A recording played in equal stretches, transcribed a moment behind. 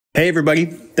Hey, everybody.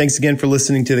 Thanks again for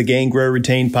listening to the Gain, Grow,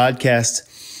 Retain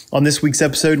podcast. On this week's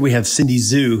episode, we have Cindy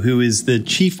Zhou, who is the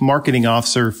Chief Marketing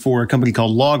Officer for a company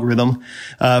called LogRhythm.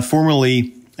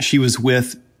 Formerly, she was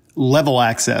with Level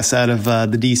Access out of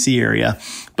the DC area,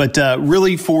 but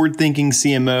really forward-thinking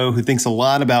CMO who thinks a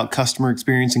lot about customer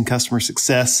experience and customer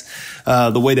success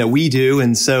the way that we do.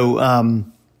 And so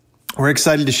we're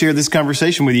excited to share this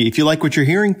conversation with you. If you like what you're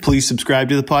hearing, please subscribe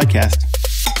to the podcast.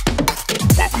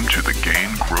 Welcome to the Gain,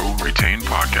 Grow, Retain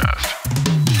podcast.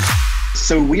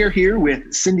 So we are here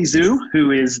with Cindy Zhou,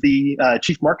 who is the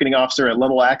Chief Marketing Officer at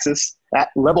Level Access,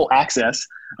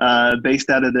 based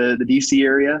out of the DC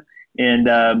area.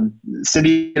 And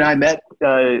Cindy and I met,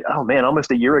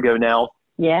 almost a year ago now.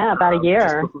 Yeah, about a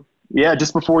year.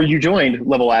 Just before you joined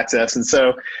Level Access. And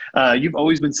so you've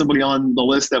always been somebody on the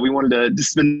list that we wanted to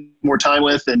just spend more time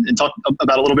with and talk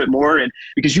about a little bit more. And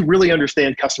because you really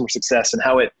understand customer success and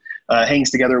how it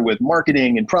hangs together with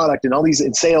marketing and product and all these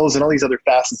and sales and all these other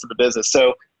facets of the business.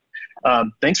 So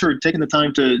thanks for taking the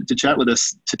time to chat with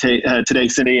us today,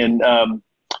 Cindy. And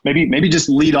maybe just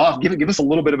lead off, give us a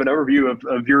little bit of an overview of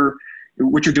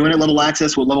what you're doing at Level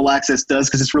Access, what Level Access does,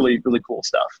 because it's really, really cool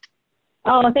stuff.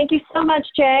 Oh, thank you so much,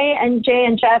 Jay and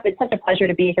Jeff. It's such a pleasure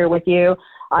to be here with you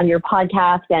on your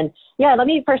podcast. And yeah, let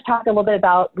me first talk a little bit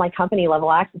about my company,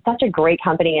 Level Access. It's such a great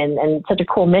company and such a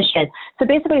cool mission. So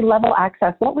basically, Level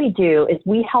Access, what we do is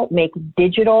we help make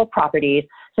digital properties.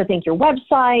 So think your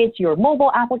websites, your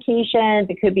mobile applications,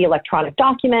 it could be electronic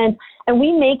documents, and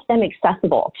we make them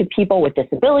accessible to people with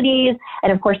disabilities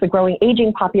and, of course, the growing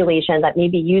aging population that may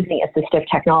be using assistive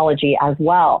technology as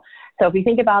well. So if you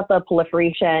think about the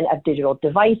proliferation of digital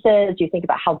devices, you think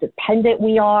about how dependent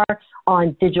we are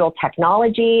on digital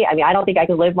technology. I mean, I don't think I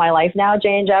can live my life now,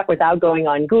 Jay and Jeff, without going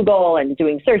on Google and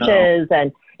doing searches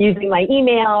and using my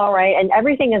email, right? And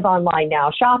everything is online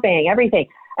now, shopping, everything.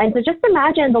 And so just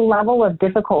imagine the level of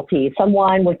difficulty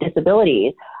someone with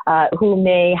disabilities who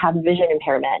may have vision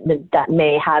impairment, that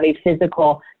may have a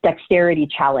physical dexterity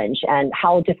challenge, and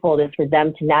how difficult it is for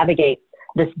them to navigate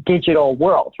this digital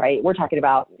world, right? We're talking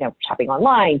about, shopping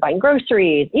online, buying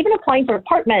groceries, even applying for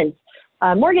apartments,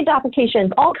 mortgage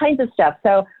applications, all kinds of stuff.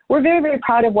 So we're very, very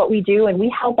proud of what we do, and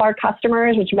we help our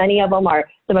customers, which many of them are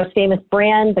the most famous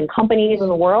brands and companies in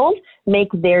the world, make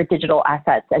their digital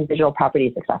assets and digital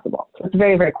properties accessible. So it's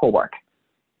very, very cool work.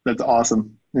 That's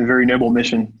awesome. A very noble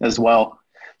mission as well.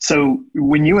 So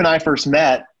when you and I first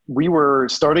met, we were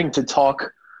starting to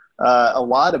talk a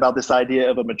lot about this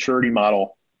idea of a maturity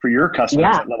model for your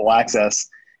customers at Level Access.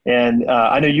 And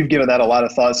I know you've given that a lot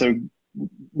of thought. So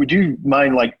would you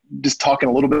mind just talking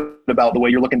a little bit about the way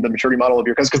you're looking at the maturity model of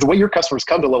your customers? Because the way your customers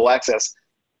come to Level Access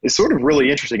is sort of really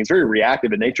interesting. It's very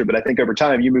reactive in nature, but I think over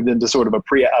time you moved into sort of a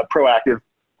proactive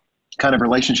kind of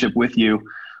relationship with you.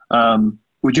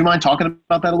 Would you mind talking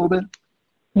about that a little bit?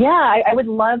 Yeah, I would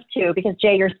love to, because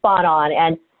Jay, you're spot on.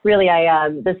 And really,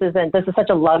 this is such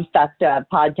a love fest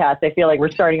podcast. I feel like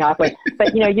we're starting off with,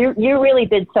 but you really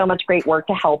did so much great work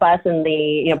to help us in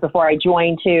the before I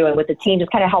joined too, and with the team,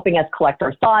 just kind of helping us collect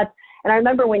our thoughts. And I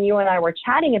remember when you and I were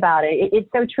chatting about it, it's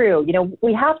so true.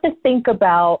 We have to think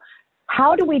about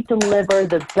how do we deliver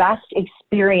the best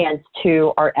experience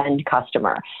to our end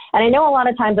customer. And I know a lot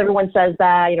of times everyone says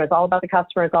that, it's all about the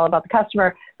customer, it's all about the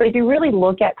customer. But if you really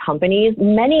look at companies,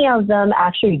 many of them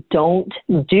actually don't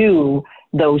do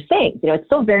those things. It's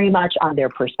still very much on their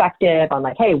perspective on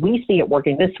hey, we see it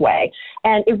working this way.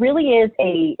 And it really is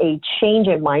a change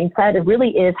in mindset. It really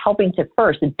is helping to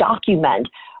first document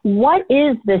what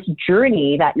is this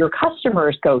journey that your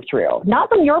customers go through, not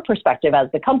from your perspective as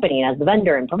the company, as the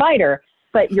vendor and provider,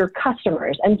 but your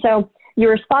customers. And so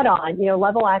you're spot on.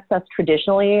 Level Access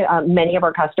traditionally, many of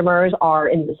our customers are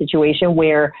in the situation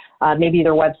where maybe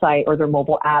their website or their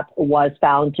mobile app was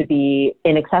found to be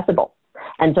inaccessible.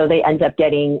 And so they end up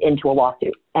getting into a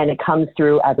lawsuit, and it comes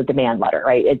through as a demand letter,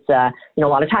 right? It's, a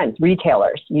lot of times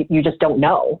retailers, you just don't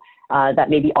know that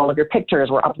maybe all of your pictures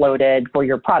were uploaded for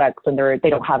your products and they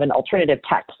don't have an alternative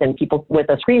text and people with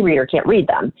a screen reader can't read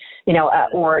them,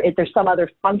 or if there's some other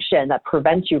function that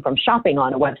prevents you from shopping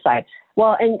on a website.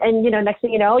 Well, and next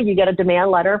thing you know, you get a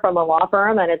demand letter from a law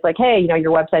firm and it's hey,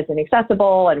 your website's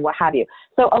inaccessible and what have you.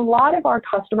 So a lot of our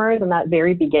customers in that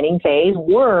very beginning phase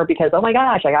were because, oh my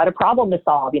gosh, I got a problem to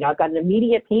solve. I've got an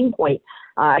immediate pain point.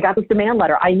 I got this demand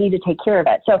letter. I need to take care of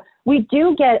it. So we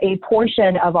do get a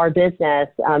portion of our business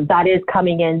that is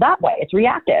coming in that way. It's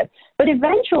reactive. But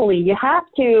eventually you have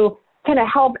to kind of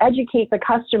help educate the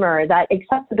customer that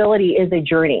accessibility is a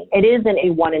journey. It isn't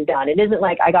a one and done. It isn't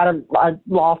like I got a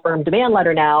law firm demand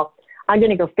letter now. I'm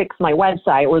going to go fix my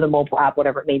website or the mobile app,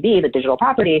 whatever it may be, the digital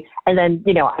property, and then,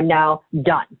 I'm now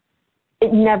done.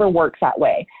 It never works that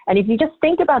way. And if you just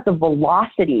think about the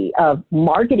velocity of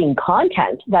marketing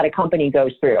content that a company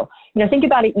goes through, think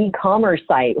about an e-commerce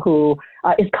site who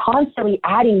is constantly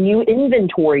adding new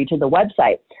inventory to the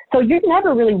website. So you're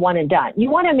never really one and done. You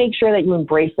want to make sure that you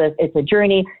embrace this. It's a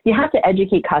journey. You have to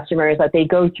educate customers that they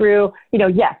go through,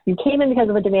 yes, you came in because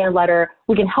of a demand letter.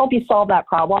 We can help you solve that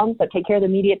problem, so take care of the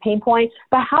immediate pain point.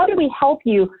 But how do we help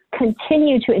you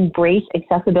continue to embrace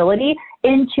accessibility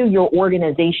into your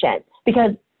organization?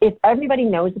 Because if everybody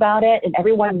knows about it and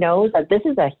everyone knows that this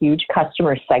is a huge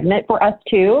customer segment for us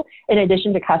too, in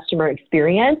addition to customer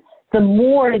experience, the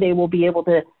more they will be able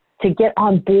to get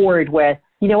on board with,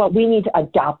 we need to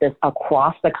adopt this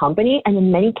across the company. And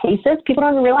in many cases, people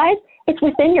don't even realize it's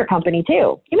within your company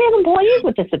too. You may have employees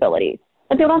with disabilities,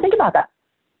 and people don't think about that.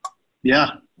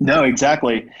 Yeah, no,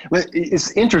 exactly.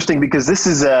 It's interesting because this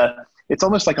is it's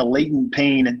almost like a latent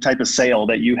pain type of sale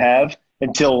that you have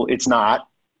until it's not.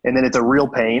 And then it's a real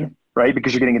pain, right?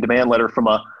 Because you're getting a demand letter from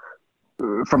a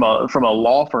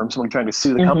law firm, someone trying to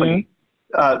sue the company.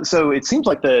 So it seems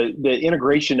like the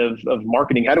integration of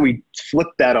marketing, how do we flip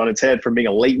that on its head from being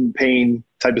a latent pain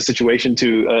type of situation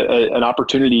to an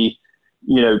opportunity,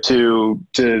 to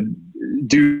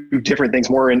do different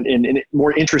things, more in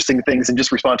more interesting things and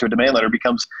just respond to a demand letter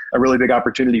becomes a really big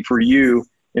opportunity for you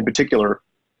in particular,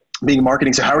 being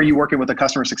marketing. So how are you working with the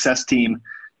customer success team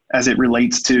as it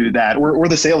relates to that, or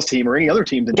the sales team or any other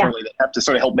teams internally that have to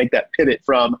sort of help make that pivot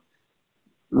from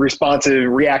responsive,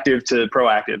 reactive to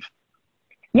proactive?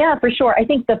 Yeah, for sure. I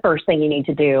think the first thing you need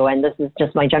to do, and this is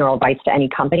just my general advice to any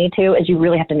company too, is you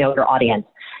really have to know your audience.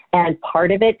 And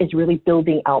part of it is really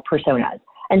building out personas.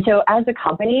 And so as a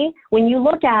company, when you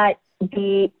look at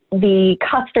the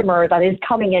customer that is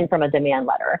coming in from a demand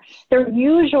letter, they're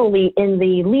usually in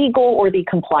the legal or the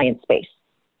compliance space.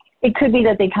 It could be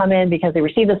that they come in because they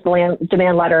received this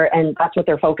demand letter and that's what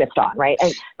they're focused on, right?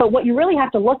 But what you really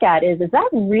have to look at is that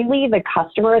really the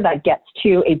customer that gets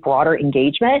to a broader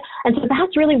engagement? And so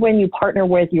that's really when you partner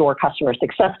with your customer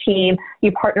success team,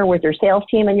 you partner with your sales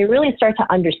team, and you really start to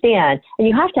understand, and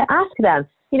you have to ask them,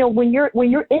 when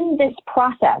you're in this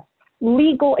process,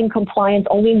 legal and compliance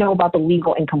only know about the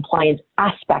legal and compliance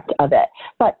aspect of it,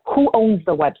 but who owns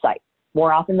the website?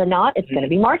 More often than not, it's going to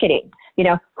be marketing.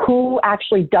 Who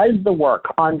actually does the work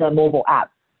on the mobile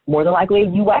app? More than likely a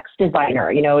UX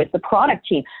designer, it's the product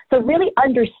team. So really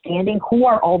understanding who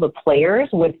are all the players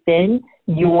within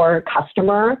your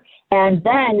customer. And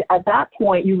then at that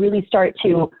point, you really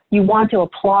you want to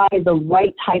apply the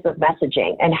right type of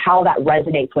messaging, and how that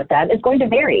resonates with them is going to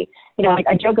vary.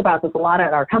 I joke about this a lot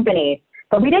at our company,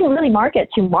 but we didn't really market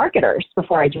to marketers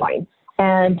before I joined.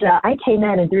 And I came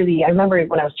in and I remember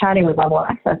when I was chatting with Level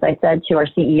Access, I said to our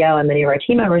CEO and many of our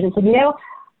team members, I said,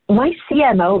 my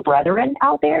CMO brethren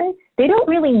out there, they don't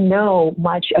really know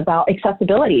much about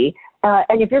accessibility.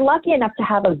 And if you're lucky enough to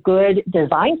have a good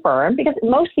design firm, because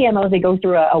most CMOs, they go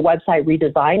through a website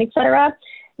redesign, et cetera,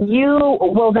 you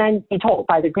will then be told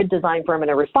by the good design firm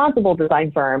and a responsible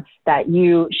design firm that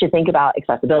you should think about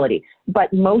accessibility.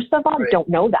 But most of them don't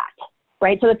know that.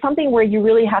 Right? So it's something where you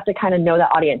really have to kind of know the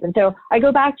audience. And so I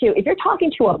go back to, if you're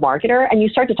talking to a marketer and you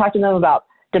start to talk to them about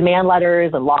demand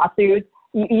letters and lawsuits,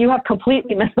 you have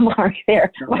completely missed the mark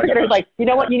there. Marketer's like, you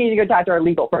know what, you need to go talk to our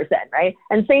legal person, right?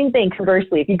 And same thing,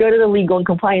 conversely, if you go to the legal and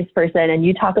compliance person and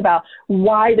you talk about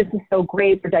why this is so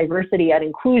great for diversity and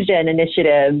inclusion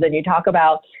initiatives, and you talk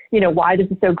about, why this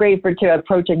is so great to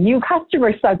approach a new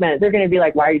customer segment, they're going to be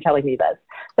like, why are you telling me this?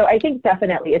 So I think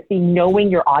definitely it's knowing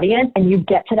your audience, and you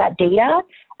get to that data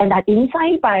and that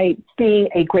insight by being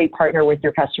a great partner with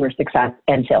your customer success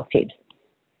and sales teams.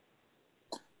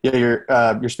 Yeah,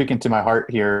 you're speaking to my heart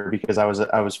here, because I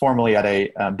was formerly at a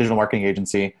digital marketing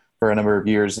agency for a number of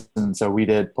years, and so we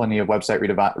did plenty of website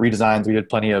redesigns. We did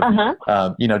plenty of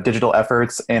digital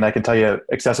efforts, and I can tell you,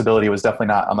 accessibility was definitely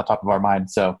not on the top of our mind.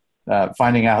 So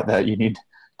finding out that you need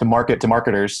to market to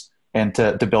marketers and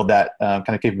to build that kind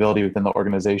of capability within the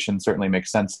organization certainly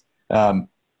makes sense.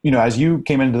 As you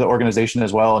came into the organization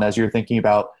as well, and as you're thinking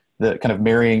about the kind of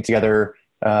marrying together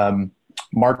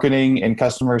marketing and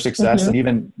customer success,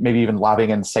 and maybe even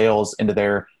lobbying and sales into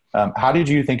there, how did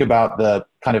you think about the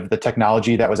kind of the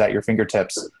technology that was at your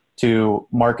fingertips to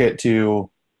market to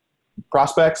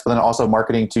prospects, but then also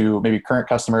marketing to maybe current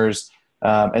customers,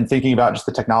 and thinking about just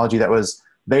the technology that was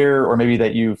there, or maybe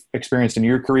that you've experienced in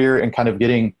your career, and kind of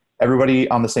getting everybody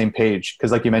on the same page?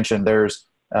 Because like you mentioned, there's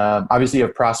obviously you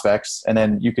have prospects, and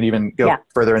then you could even go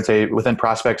further and say within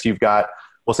prospects, you've got,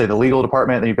 we'll say, the legal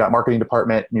department, then you've got marketing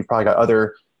department, and you've probably got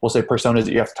other, we'll say, personas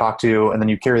that you have to talk to, and then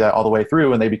you carry that all the way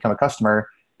through and they become a customer.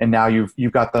 And now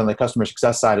you've got them on the customer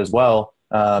success side as well.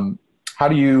 how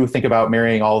do you think about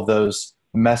marrying all of those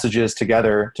messages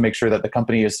together to make sure that the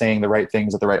company is saying the right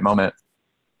things at the right moment?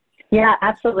 Yeah,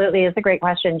 absolutely. It's a great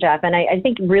question, Jeff. And I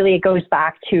think really it goes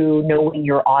back to knowing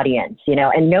your audience,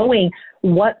 and knowing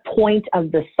what point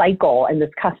of the cycle and this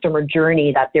customer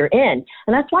journey that they're in.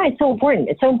 And that's why it's so important.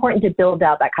 It's so important to build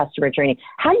out that customer journey.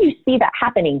 How do you see that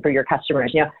happening for your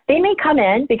customers? They may come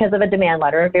in because of a demand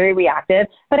letter, very reactive,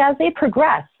 but as they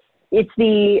progress, it's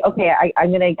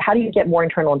how do you get more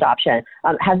internal adoption?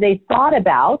 Have they thought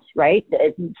about, right?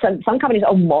 Some companies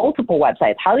own multiple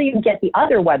websites. How do you get the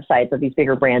other websites of these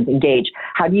bigger brands engaged?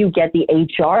 How do you get the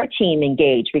HR team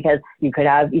engaged? Because you could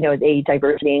have, a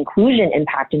diversity and inclusion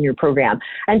impact in your program.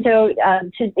 And so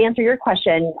to answer your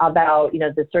question about,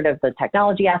 the sort of the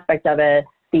technology aspect of it,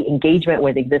 the engagement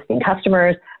with existing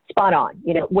customers, spot on.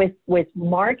 With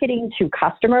marketing to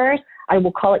customers, I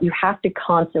will call it, you have to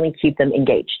constantly keep them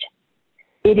engaged.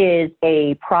 It is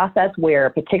a process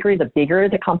where, particularly the bigger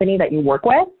the company that you work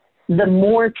with, the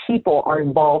more people are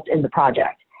involved in the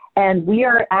project. And we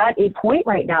are at a point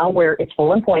right now where it's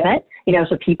full employment,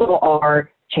 so people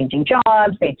are changing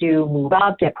jobs, they do move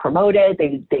up, get promoted,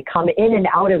 they come in and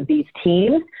out of these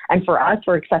teams. And for us,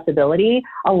 for accessibility,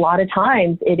 a lot of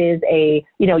times it is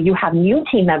you have new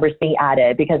team members being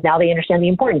added because now they understand the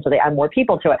importance, so they add more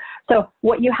people to it. So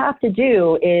what you have to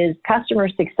do is customer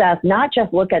success, not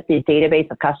just look at the database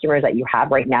of customers that you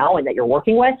have right now and that you're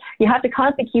working with. You have to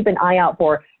constantly keep an eye out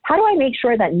for, how do I make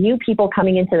sure that new people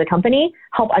coming into the company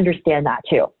help understand that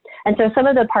too? And so some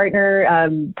of the partner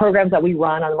programs that we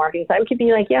run on the marketing side, we could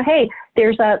be like, hey,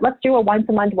 let's do a once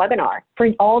a month webinar for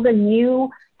all the new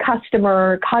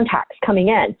customer contacts coming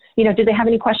in. Do they have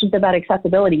any questions about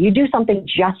accessibility? You do something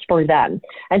just for them.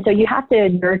 And so you have to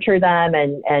nurture them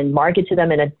and market to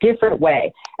them in a different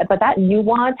way. But that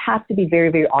nuance has to be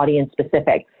very, very audience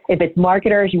specific. If it's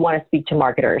marketers, you want to speak to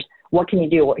marketers. What can you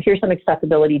do? Here's some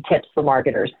accessibility tips for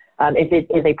marketers. If it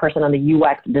is a person on the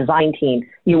UX design team,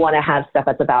 you want to have stuff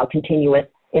that's about continuous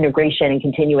integration and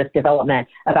continuous development,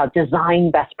 about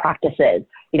design best practices,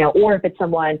 or if it's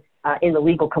someone in the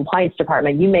legal compliance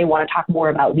department, you may want to talk more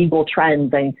about legal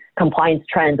trends and compliance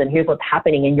trends, and here's what's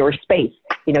happening in your space.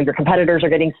 Your competitors are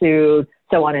getting sued,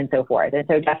 so on and so forth. And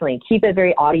so definitely keep it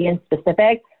very audience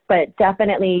specific, but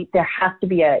definitely there has to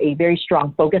be a very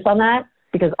strong focus on that,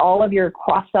 because all of your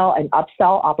cross-sell and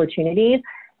upsell opportunities,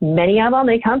 many of them,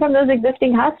 they come from those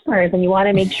existing customers, and you want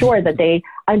to make sure that they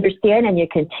understand and you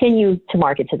continue to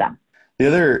market to them. The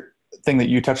other thing that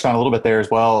you touched on a little bit there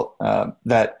as well,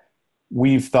 that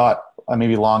we've thought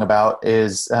maybe long about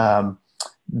is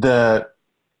the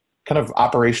kind of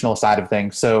operational side of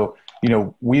things. So,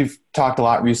 we've talked a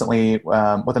lot recently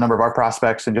with a number of our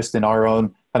prospects and just in our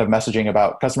own kind of messaging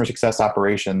about customer success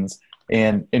operations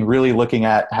and really looking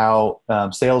at how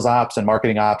sales ops and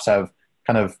marketing ops have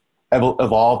kind of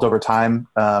evolved over time,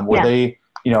 where they,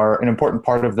 are an important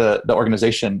part of the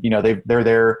organization. They're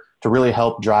there to really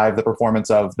help drive the performance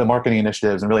of the marketing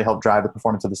initiatives and really help drive the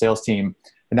performance of the sales team.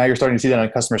 And now you're starting to see that on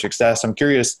customer success. I'm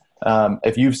curious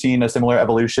if you've seen a similar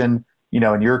evolution,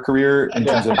 in your career in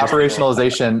terms of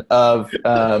operationalization of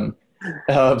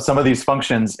some of these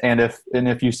functions, and if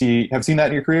you have seen that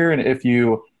in your career, and if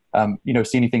you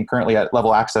see anything currently at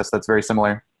Level Access that's very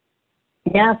similar.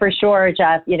 Yeah, for sure,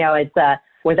 Jeff. It's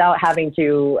without having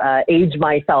to age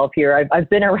myself here, I've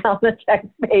been around the tech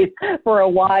space for a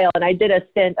while, and I did a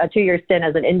 2-year stint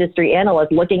as an industry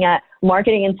analyst looking at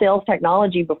marketing and sales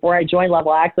technology before I joined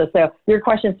Level Access. So your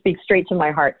question speaks straight to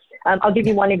my heart. I'll give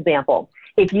you one example.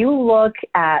 If you look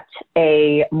at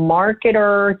a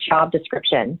marketer job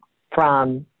description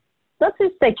from, let's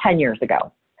just say 10 years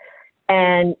ago,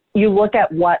 and you look at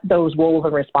what those roles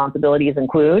and responsibilities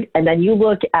include, and then you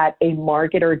look at a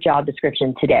marketer job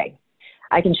description today,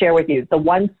 I can share with you the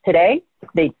ones today,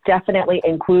 they definitely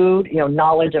include,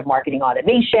 knowledge of marketing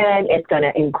automation. It's going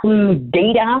to include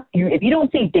data. If you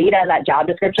don't see data in that job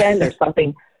description, there's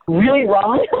something really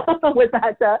wrong with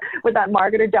that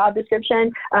marketer job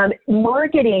description.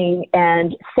 Marketing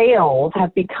and sales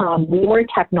have become more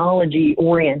technology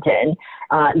oriented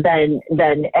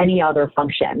than any other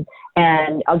function.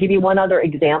 And I'll give you one other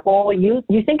example.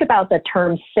 You think about the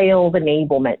term sales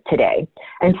enablement today,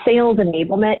 and sales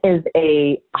enablement is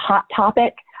a hot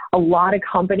topic. A lot of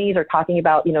companies are talking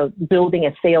about, building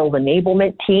a sales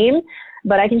enablement team.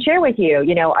 But I can share with you,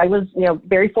 I was,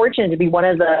 very fortunate to be one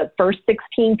of the first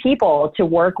 16 people to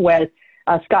work with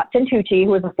Scott Santucci,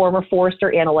 who was a former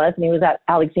Forrester analyst, and he was at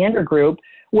Alexander Group,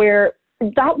 where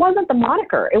that wasn't the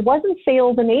moniker. It wasn't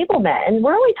sales enablement. And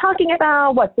we're only talking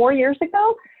about, 4 years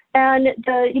ago? And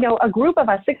a group of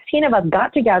us, 16 of us,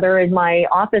 got together in my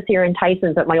office here in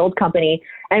Tyson's at my old company,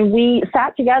 and we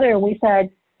sat together and we said,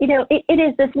 it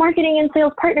is this marketing and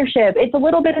sales partnership. It's a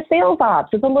little bit of sales ops.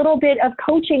 It's a little bit of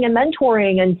coaching and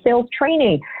mentoring and sales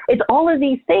training. It's all of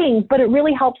these things, but it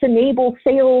really helps enable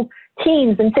sales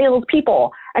teams and sales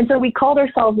people. And so we called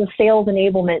ourselves the Sales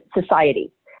Enablement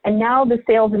Society. And now the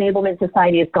Sales Enablement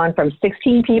Society has gone from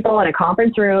 16 people in a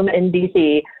conference room in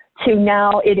DC to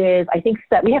now it is, I think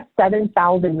that we have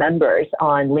 7,000 members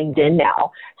on LinkedIn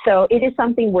now. So it is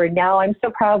something where now I'm so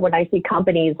proud when I see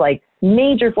companies like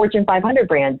major Fortune 500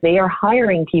 brands, they are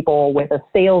hiring people with a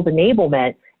sales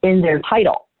enablement in their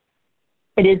title.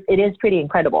 It is pretty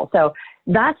incredible. So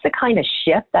that's the kind of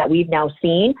shift that we've now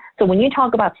seen. So when you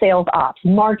talk about sales ops,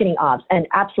 marketing ops, and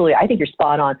absolutely, I think you're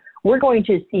spot on. We're going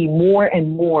to see more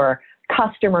and more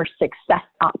customer success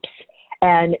ops.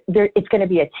 And it's going to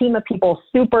be a team of people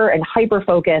super and hyper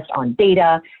focused on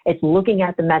data. It's looking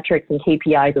at the metrics and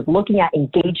KPIs. It's looking at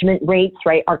engagement rates,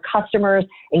 right? Our customers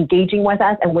engaging with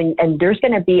us. And there's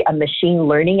going to be a machine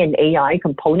learning and AI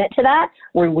component to that,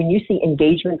 where when you see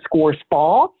engagement scores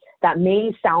fall, that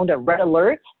may sound a red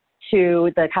alert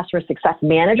to the customer success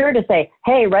manager to say,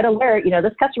 hey, red alert,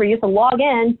 this customer used to log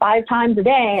in 5 times a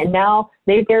day and now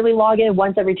they barely log in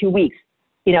once every 2 weeks.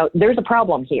 There's a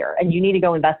problem here and you need to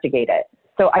go investigate it.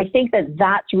 So I think that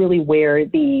that's really where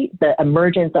the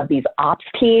emergence of these ops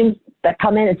teams that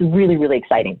come in, it's really, really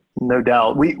exciting. No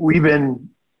doubt. We've been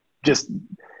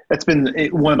that's been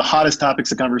one of the hottest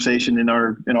topics of conversation in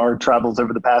our travels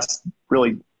over the past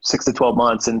really 6 to 12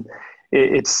 months. And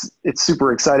it's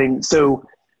super exciting. So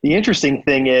the interesting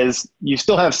thing is you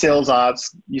still have sales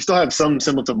ops, you still have some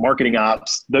semblance of marketing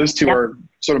ops. Those two are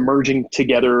sort of merging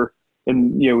together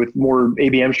and, with more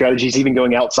ABM strategies, even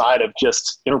going outside of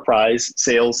just enterprise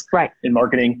sales and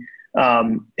marketing.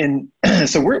 And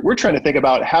so we're trying to think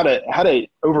about how to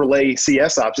overlay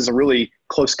CS ops as a really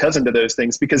close cousin to those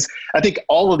things, because I think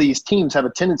all of these teams have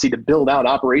a tendency to build out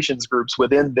operations groups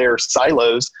within their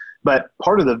silos. But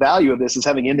part of the value of this is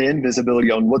having end-to-end visibility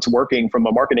on what's working from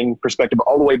a marketing perspective,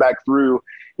 all the way back through,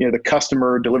 the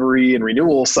customer delivery and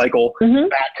renewal cycle,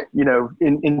 back,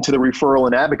 into the referral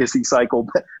and advocacy cycle,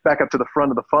 back up to the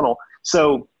front of the funnel.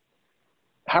 So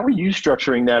how are you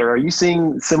structuring that? Or are you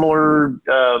seeing similar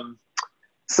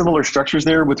structures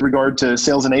there with regard to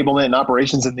sales enablement and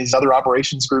operations and these other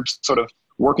operations groups sort of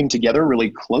working together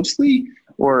really closely?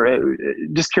 Or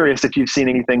just curious if you've seen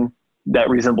anything that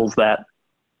resembles that.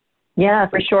 Yeah,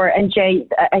 for sure. And Jay,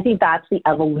 I think that's the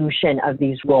evolution of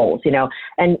these roles,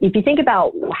 and if you think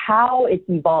about how it's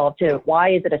evolved to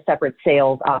why is it a separate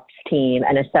sales ops team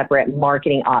and a separate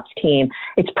marketing ops team,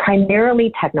 it's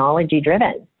primarily technology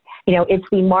driven. It's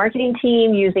the marketing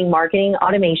team using marketing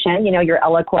automation, your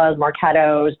Eloquas,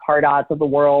 Marketos, Pardots of the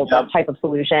world, that type of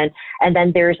solution. And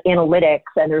then there's analytics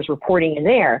and there's reporting in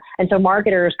there. And so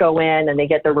marketers go in and they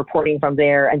get their reporting from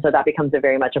there. And so that becomes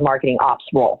very much a marketing ops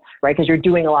role, right? Because you're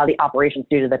doing a lot of the operations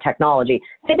due to the technology.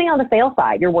 Same thing on the sales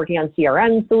side. You're working on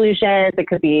CRM solutions. It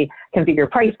could be configure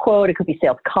price quote. It could be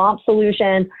sales comp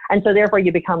solutions. And so therefore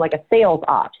you become like a sales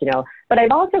ops, But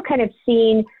I've also kind of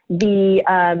seen the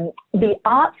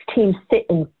ops team sit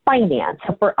in finance.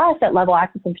 So for us at Level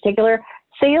Access in particular,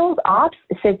 sales ops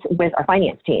sits with our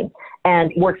finance team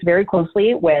and works very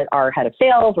closely with our head of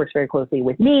sales, works very closely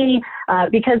with me,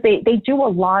 because they do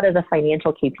a lot of the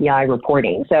financial KPI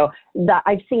reporting. So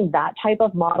I've seen that type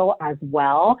of model as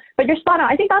well. But you're spot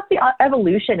on. I think that's the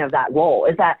evolution of that role,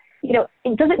 is that,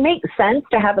 does it make sense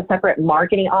to have a separate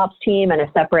marketing ops team and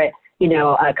a separate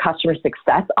a customer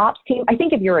success ops team? I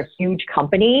think if you're a huge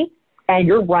company and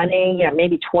you're running,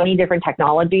 maybe 20 different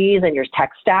technologies and your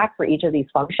tech stack for each of these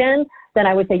functions, then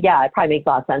I would say, yeah, it probably makes a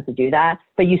lot of sense to do that.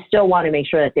 But you still want to make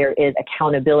sure that there is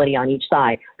accountability on each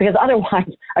side, because otherwise,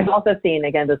 I've also seen,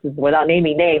 again, this is without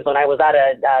naming names, when I was at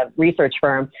a research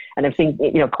firm, and I've seen,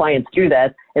 clients do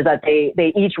this, is that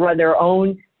they each run their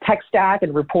own tech stack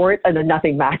and reports, and then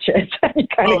nothing matches. You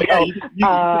kind of go,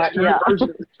 your version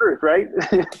of the truth, right?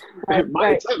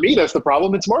 It's not me that's the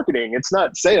problem. It's marketing. It's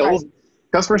not sales,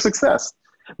 customer success.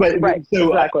 But so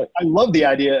exactly. I love the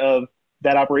idea of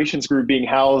that operations group being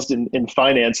housed in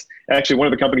finance. Actually, one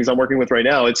of the companies I'm working with right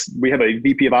now, we have a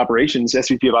VP of operations,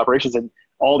 SVP of operations, and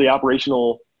all the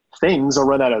operational things are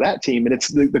run out of that team. And it's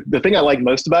the thing I like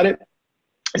most about it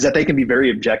is that they can be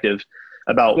very objective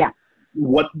about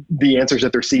what the answers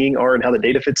that they're seeing are and how the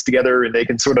data fits together, and they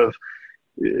can sort of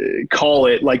call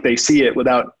it like they see it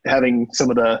without having some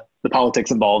of the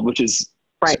politics involved, which is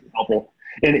super helpful.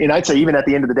 And I'd say even at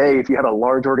the end of the day, if you have a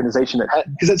large organization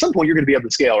because at some point you're going to be able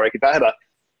to scale, right? If I have a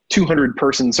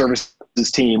 200-person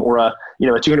services team or a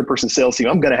 200-person sales team,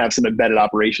 I'm going to have some embedded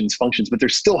operations functions, but there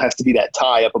still has to be that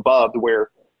tie up above to where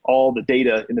all the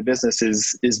data in the business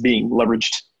is being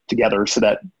leveraged together so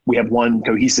that we have one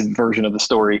cohesive version of the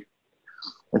story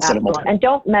instead of multiple. And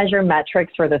don't measure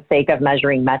metrics for the sake of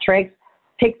measuring metrics.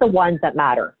 Pick the ones that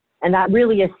matter. And that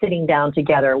really is sitting down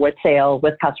together with sales,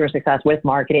 with customer success, with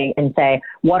marketing, and say,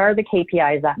 what are the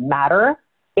KPIs that matter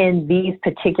in these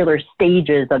particular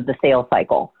stages of the sales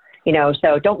cycle?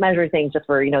 So don't measure things just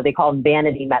for, they call them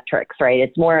vanity metrics, right?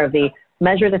 It's more of the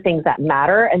measure the things that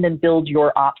matter and then build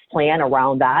your ops plan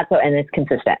around that. And it's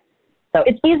consistent. So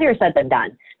it's easier said than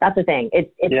done. That's the thing.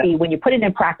 When you put it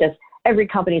in practice, every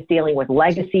company is dealing with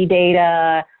legacy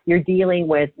data. You're dealing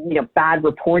with, bad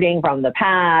reporting from the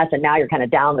past. And now you're kind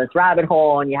of down this rabbit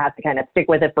hole and you have to kind of stick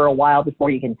with it for a while before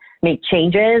you can make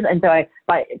changes. And so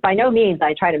by no means,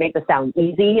 I try to make this sound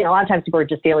easy. And a lot of times people are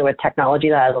just dealing with technology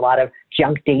that has a lot of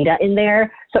junk data in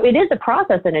there. So it is a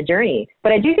process and a journey.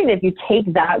 But I do think that if you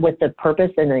take that with the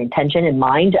purpose and the intention in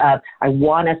mind of, I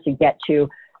want us to get to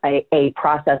a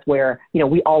process where,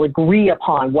 we all agree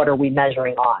upon what are we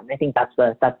measuring on. I think that's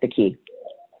the key.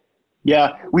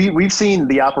 Yeah, we've seen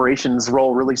the operations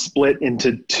role really split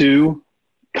into two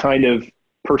kind of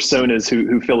personas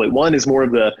who fill it. One is more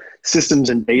of the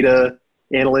systems and data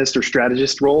analyst or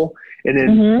strategist role. And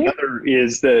then the other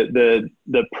is the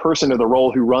person or the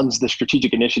role who runs the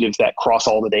strategic initiatives that cross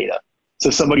all the data. So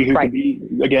somebody who can be,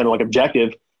 again, like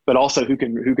objective, but also who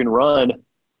can run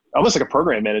almost like a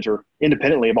program manager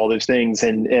independently of all those things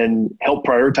and help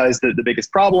prioritize the biggest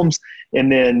problems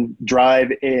and then drive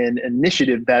an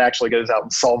initiative that actually goes out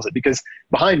and solves it. Because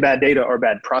behind bad data are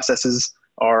bad processes,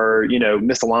 are,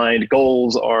 misaligned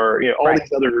goals, are, all these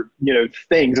other,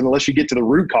 things. And unless you get to the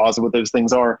root cause of what those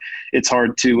things are, it's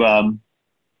hard to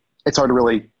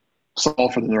really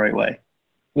solve for them the right way.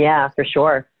 Yeah, for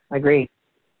sure. I agree.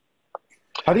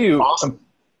 How do you, I'm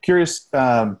curious,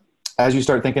 as you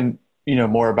start thinking,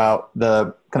 more about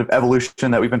the kind of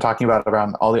evolution that we've been talking about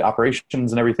around all the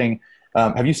operations and everything.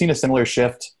 Have you seen a similar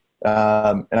shift?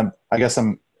 And I guess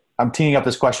I'm teeing up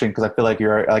this question because I feel like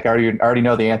you're like, I already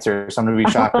know the answer. So I'm going to be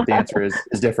shocked if the answer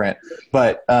is different.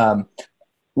 But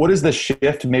what is the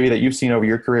shift maybe that you've seen over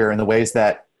your career in the ways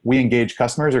that we engage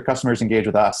customers or customers engage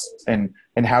with us, and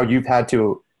how you've had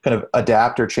to kind of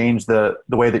adapt or change the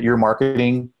way that you're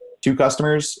marketing to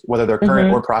customers, whether they're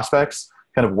current or prospects,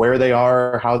 kind of where they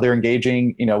are, how they're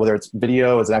engaging, whether it's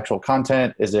video, is it actual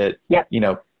content, is it,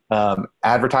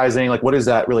 advertising, like what does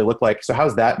that really look like? So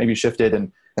how's that maybe shifted,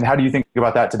 and how do you think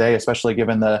about that today, especially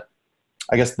given the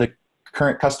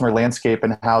current customer landscape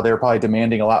and how they're probably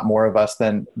demanding a lot more of us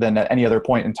than at any other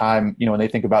point in time, when they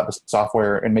think about the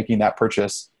software and making that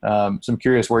purchase. So I'm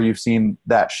curious where you've seen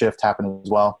that shift happen as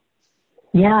well.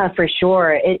 Yeah, for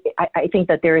sure. I think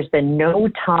that there has been no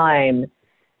time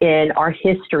in our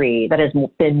history that has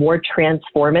been more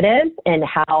transformative in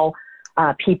how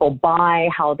people buy,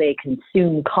 how they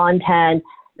consume content,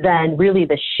 than really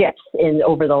the shifts in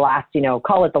over the last,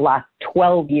 call it the last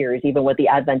 12 years, even with the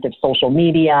advent of social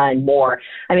media and more.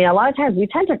 I mean, a lot of times we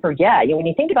tend to forget, when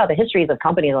you think about the histories of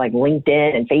companies like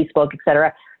LinkedIn and Facebook, et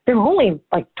cetera, they're only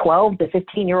like 12 to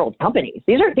 15-year-old companies.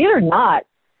 These are not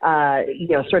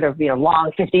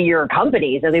long 50-year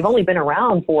companies, and they've only been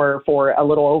around for a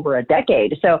little over a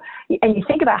decade. So, and you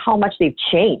think about how much they've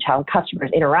changed, how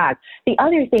customers interact. The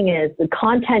other thing is the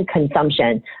content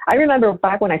consumption. I remember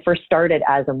back when I first started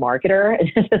as a marketer,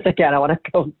 and again, I want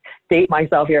to go date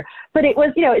myself here, but it was,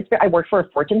 I worked for a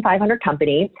Fortune 500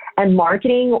 company, and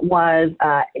marketing was,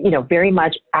 very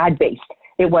much ad-based.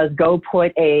 It was go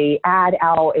put a ad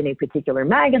out in a particular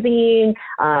magazine,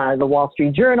 the Wall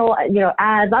Street Journal,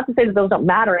 ads. Not to say that those don't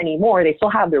matter anymore. They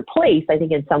still have their place, I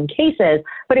think, in some cases,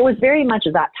 but it was very much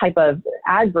that type of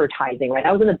advertising, right?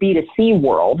 I was in the B2C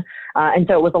world. And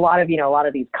so it was a lot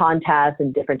of these contests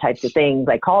and different types of things,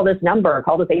 like call this number,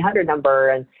 call this 800 number,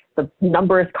 and the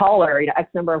number's caller,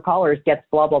 X number of callers gets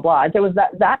blah, blah, blah. And so it was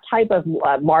that type of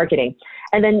marketing.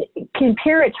 And then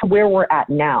compare it to where we're at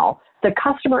now. The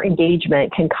customer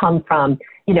engagement can come from,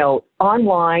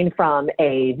 online, from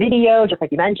a video, just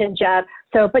like you mentioned, Jeff.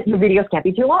 So, but your videos can't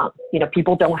be too long.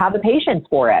 People don't have the patience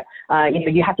for it.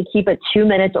 You have to keep it 2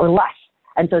 minutes or less.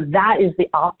 And so that is the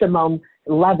optimum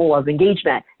level of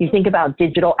engagement. You think about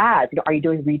digital ads. Are you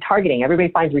doing retargeting? Everybody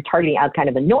finds retargeting ads kind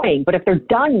of annoying, but if they're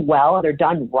done well, and they're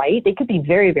done right, they could be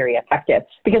very, very effective,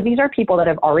 because these are people that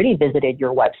have already visited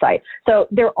your website. So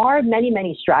there are many,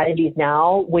 many strategies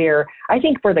now where I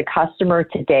think for the customer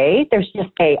today, there's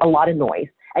just a lot of noise,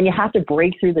 and you have to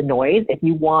break through the noise if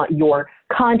you want your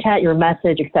content, your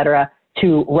message, et cetera,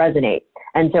 to resonate.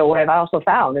 And so what I've also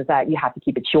found is that you have to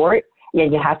keep it short,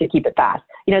 and you have to keep it fast.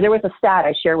 There was a stat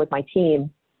I shared with my team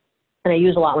and I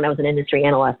use a lot when I was an industry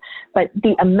analyst, but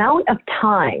the amount of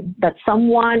time that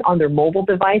someone on their mobile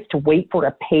device to wait for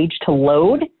a page to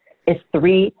load is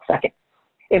 3 seconds.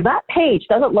 If that page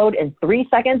doesn't load in 3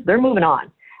 seconds, they're moving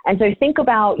on. And so think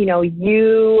about,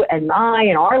 you and I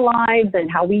and our lives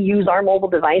and how we use our mobile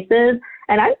devices.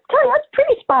 And I tell you, that's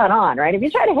pretty spot on, right? If you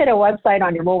try to hit a website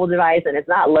on your mobile device and it's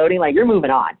not loading, like, you're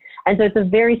moving on. And so it's a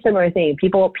very similar thing.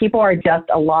 People are just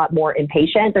a lot more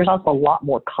impatient. There's also a lot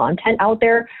more content out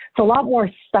there. So a lot more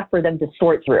stuff for them to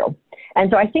sort through. And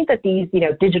so I think that these,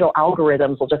 digital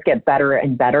algorithms will just get better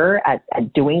and better at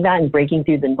doing that and breaking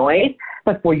through the noise.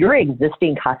 But for your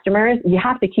existing customers, you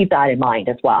have to keep that in mind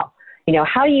as well.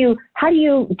 How do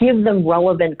you give them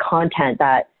relevant content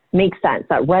that makes sense,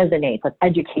 that resonates, that's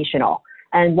educational?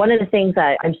 And one of the things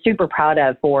that I'm super proud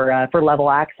of for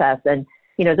Level Access, and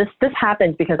this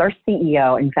happens because our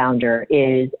CEO and founder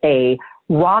is a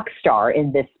rock star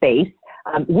in this space.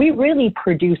 We really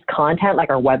produce content like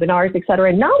our webinars, et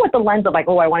cetera, not with the lens of like,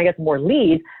 oh, I want to get some more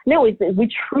leads. No, we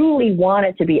truly want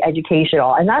it to be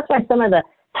educational. And that's why some of the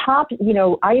top,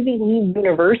 Ivy League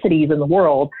universities in the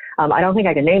world, I don't think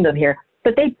I can name them here,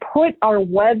 but they put our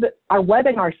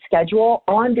webinar schedule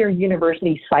on their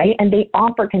university site, and they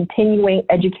offer continuing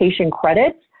education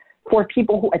credits for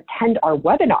people who attend our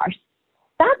webinars.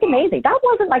 That's amazing. That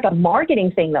wasn't like a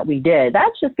marketing thing that we did.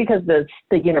 That's just because the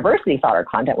university thought our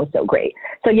content was so great.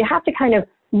 So you have to kind of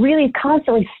really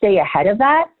constantly stay ahead of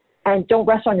that and don't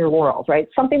rest on your laurels, right?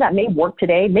 Something that may work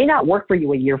today may not work for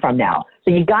you a year from now.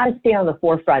 So you got to stay on the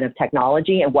forefront of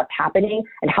technology and what's happening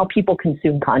and how people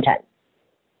consume content.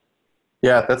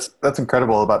 Yeah, that's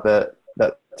incredible about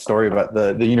that story about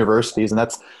the universities. And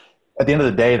that's, at the end of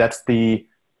the day,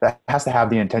 that has to have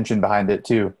the intention behind it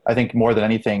too. I think more than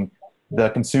anything, the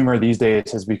consumer these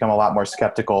days has become a lot more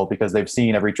skeptical because they've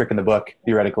seen every trick in the book,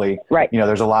 theoretically. Right.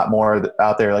 There's a lot more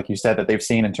out there, like you said, that they've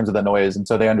seen in terms of the noise. And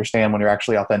so they understand when you're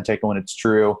actually authentic and when it's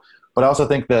true. But I also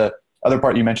think the other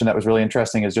part you mentioned that was really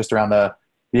interesting is just around the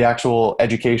actual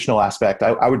educational aspect.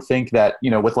 I would think that,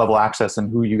 with Level Access and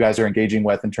who you guys are engaging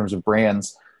with in terms of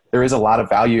brands, there is a lot of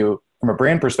value from a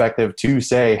brand perspective to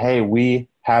say, hey, we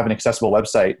have an accessible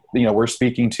website. We're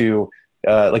speaking to,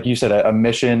 like you said, a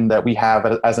mission that we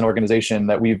have as an organization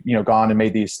that we've, gone and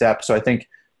made these steps. So I think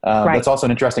that's also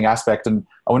an interesting aspect. And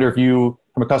I wonder if you,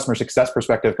 from a customer success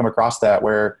perspective, come across that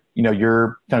where,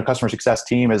 your kind of customer success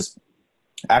team is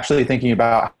actually thinking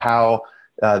about how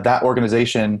that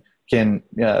organization can,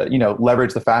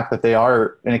 leverage the fact that they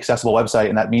are an accessible website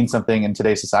and that means something in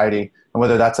today's society, and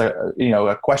whether that's a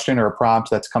question or a prompt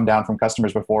that's come down from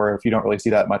customers before, if you don't really see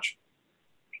that much.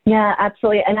 Yeah,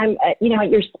 absolutely. And I'm,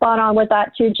 you're spot on with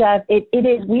that too, Jeff. It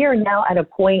is, we are now at a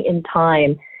point in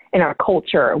time in our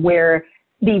culture where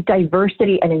the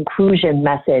diversity and inclusion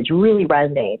message really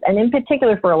resonates. And in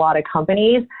particular for a lot of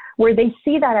companies where they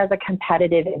see that as a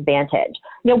competitive advantage.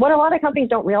 What a lot of companies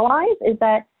don't realize is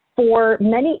that for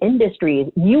many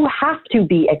industries, you have to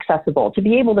be accessible to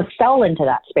be able to sell into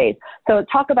that space. So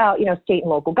talk about, state and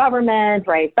local government,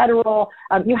 right? Federal,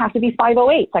 you have to be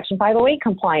 508, Section 508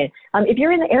 compliant. If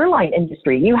you're in the airline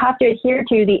industry, you have to adhere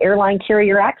to the Airline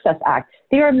Carrier Access Act.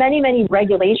 There are many, many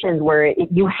regulations where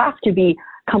you have to be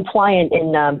compliant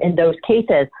in those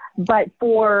cases. But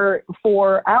for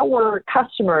our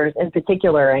customers in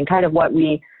particular, and kind of what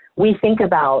we think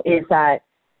about is that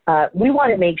we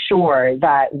want to make sure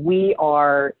that we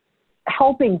are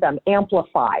helping them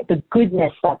amplify the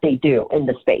goodness that they do in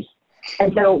the space.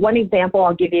 And so one example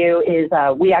I'll give you is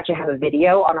we actually have a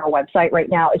video on our website right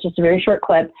now. It's just a very short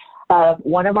clip of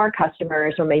one of our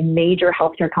customers from a major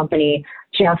healthcare company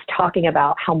just talking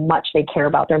about how much they care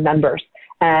about their members.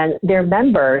 And their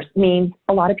members means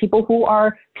a lot of people who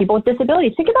are people with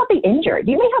disabilities. Think about the injured.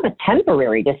 You may have a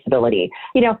temporary disability.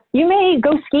 You may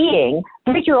go skiing,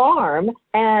 break your arm,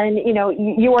 and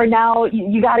you are now,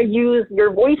 you got to use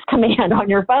your voice command on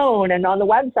your phone and on the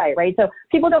website, right? So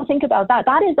people don't think about that.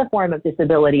 That is a form of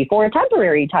disability for a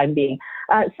temporary time being.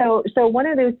 So one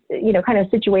of those, kind of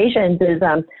situations is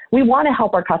we want to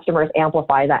help our customers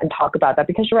amplify that and talk about that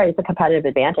because you're right, it's a competitive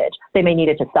advantage. They may need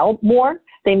it to sell more.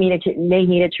 They may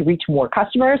need it to reach more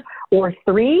customers. Or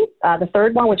the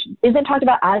third one, which isn't talked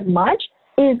about as much,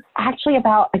 is actually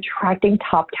about attracting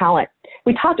top talent.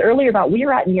 We talked earlier about we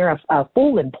are at near a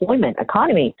full employment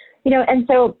economy, and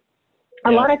so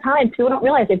a lot of times people don't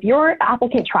realize if your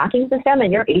applicant tracking system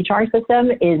and your HR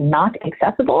system is not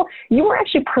accessible, you are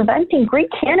actually preventing great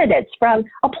candidates from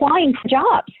applying for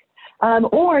jobs.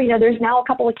 Or there's now a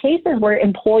couple of cases where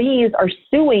employees are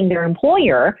suing their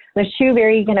employer. There's two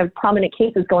very kind of prominent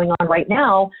cases going on right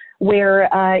now where,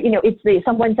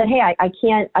 someone said, hey,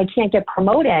 I can't get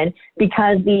promoted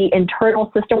because the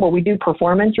internal system where we do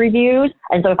performance reviews.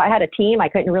 And so if I had a team, I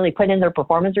couldn't really put in their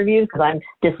performance reviews because I'm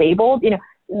disabled.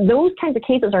 Those kinds of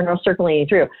cases are now circulating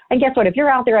through. And guess what? If you're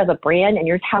out there as a brand and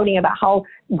you're touting about how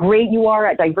great you are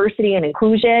at diversity and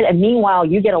inclusion, and meanwhile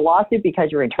you get a lawsuit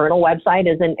because your internal website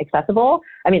isn't accessible,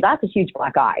 I mean, that's a huge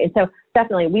black eye. And so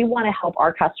definitely we want to help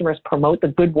our customers promote the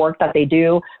good work that they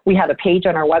do. We have a page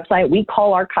on our website. We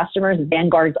call our customers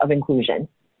vanguards of inclusion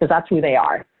because that's who they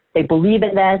are. They believe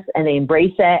in this and they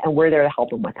embrace it, and we're there to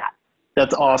help them with that.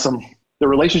 That's awesome. The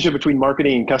relationship between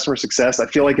marketing and customer success, I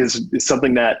feel like is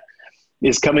something that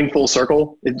is coming full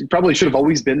circle. It probably should have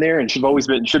always been there and should always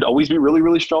be really,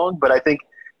 really strong. But I think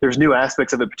there's new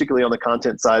aspects of it, particularly on the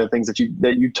content side of things that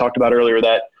you talked about earlier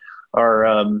that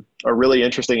are really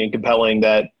interesting and compelling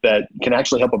that can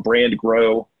actually help a brand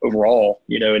grow overall,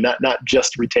 and not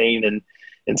just retain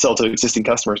and sell to existing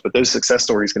customers, but those success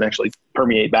stories can actually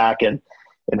permeate back and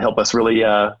help us really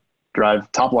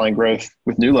drive top line growth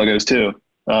with new logos too.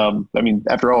 I mean,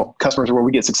 after all, customers are where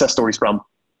we get success stories from,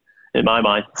 in my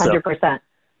mind. 100%.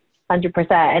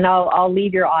 100%. And I'll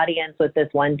leave your audience with this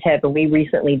one tip. And we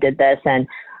recently did this and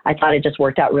I thought it just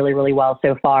worked out really, really well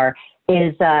so far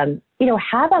is,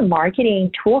 have a marketing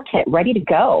toolkit ready to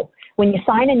go. When you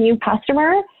sign a new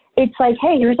customer, it's like,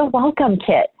 hey, here's a welcome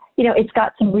kit. It's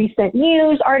got some recent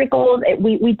news articles.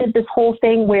 We did this whole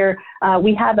thing where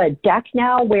we have a deck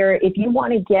now where if you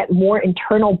want to get more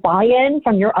internal buy-in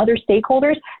from your other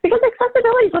stakeholders, because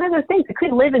accessibility is one of those things that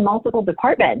could live in multiple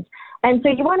departments. And so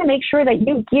you want to make sure that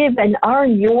you give and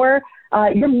earn your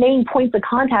main points of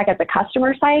contact at the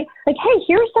customer site. Like, hey,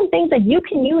 here's some things that you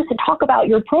can use to talk about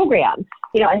your program,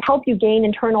 and help you gain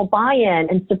internal buy-in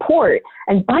and support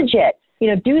and budget.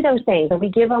 Do those things. And we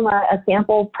give them a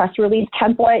sample press release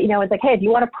template. It's like, hey, if you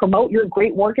want to promote your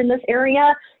great work in this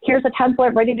area, here's a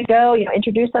template ready to go.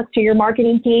 Introduce us to your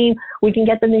marketing team. We can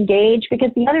get them engaged.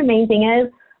 Because the other main thing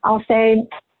is, I'll say,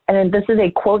 and this is a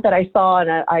quote that I saw,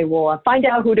 and I will find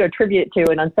out who to attribute it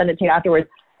to and I'll send it to you afterwards.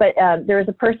 But there was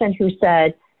a person who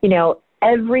said,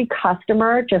 every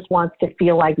customer just wants to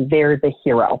feel like they're the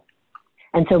hero.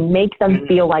 And so make them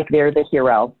feel like they're the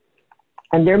hero.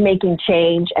 And they're making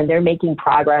change and they're making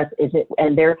progress,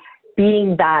 and they're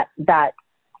being that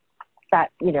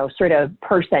sort of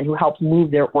person who helps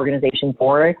move their organization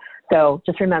forward. So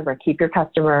just remember, keep your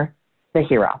customer the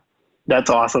hero. That's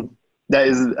awesome. That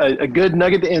is a good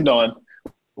nugget to end on.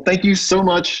 Thank you so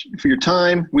much for your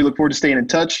time. We look forward to staying in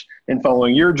touch and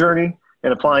following your journey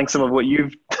and applying some of what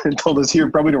you've told us here,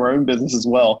 probably to our own business as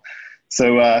well.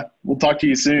 So we'll talk to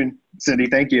you soon, Cindy.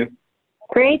 Thank you.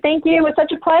 Great. Thank you. It was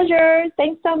such a pleasure.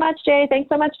 Thanks so much, Jay. Thanks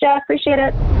so much, Jeff. Appreciate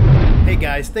it. Hey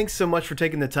guys, thanks so much for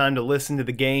taking the time to listen to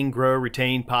the Gain, Grow,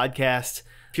 Retain podcast.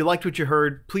 If you liked what you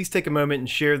heard, please take a moment and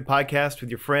share the podcast with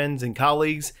your friends and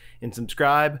colleagues and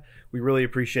subscribe. We really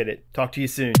appreciate it. Talk to you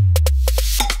soon.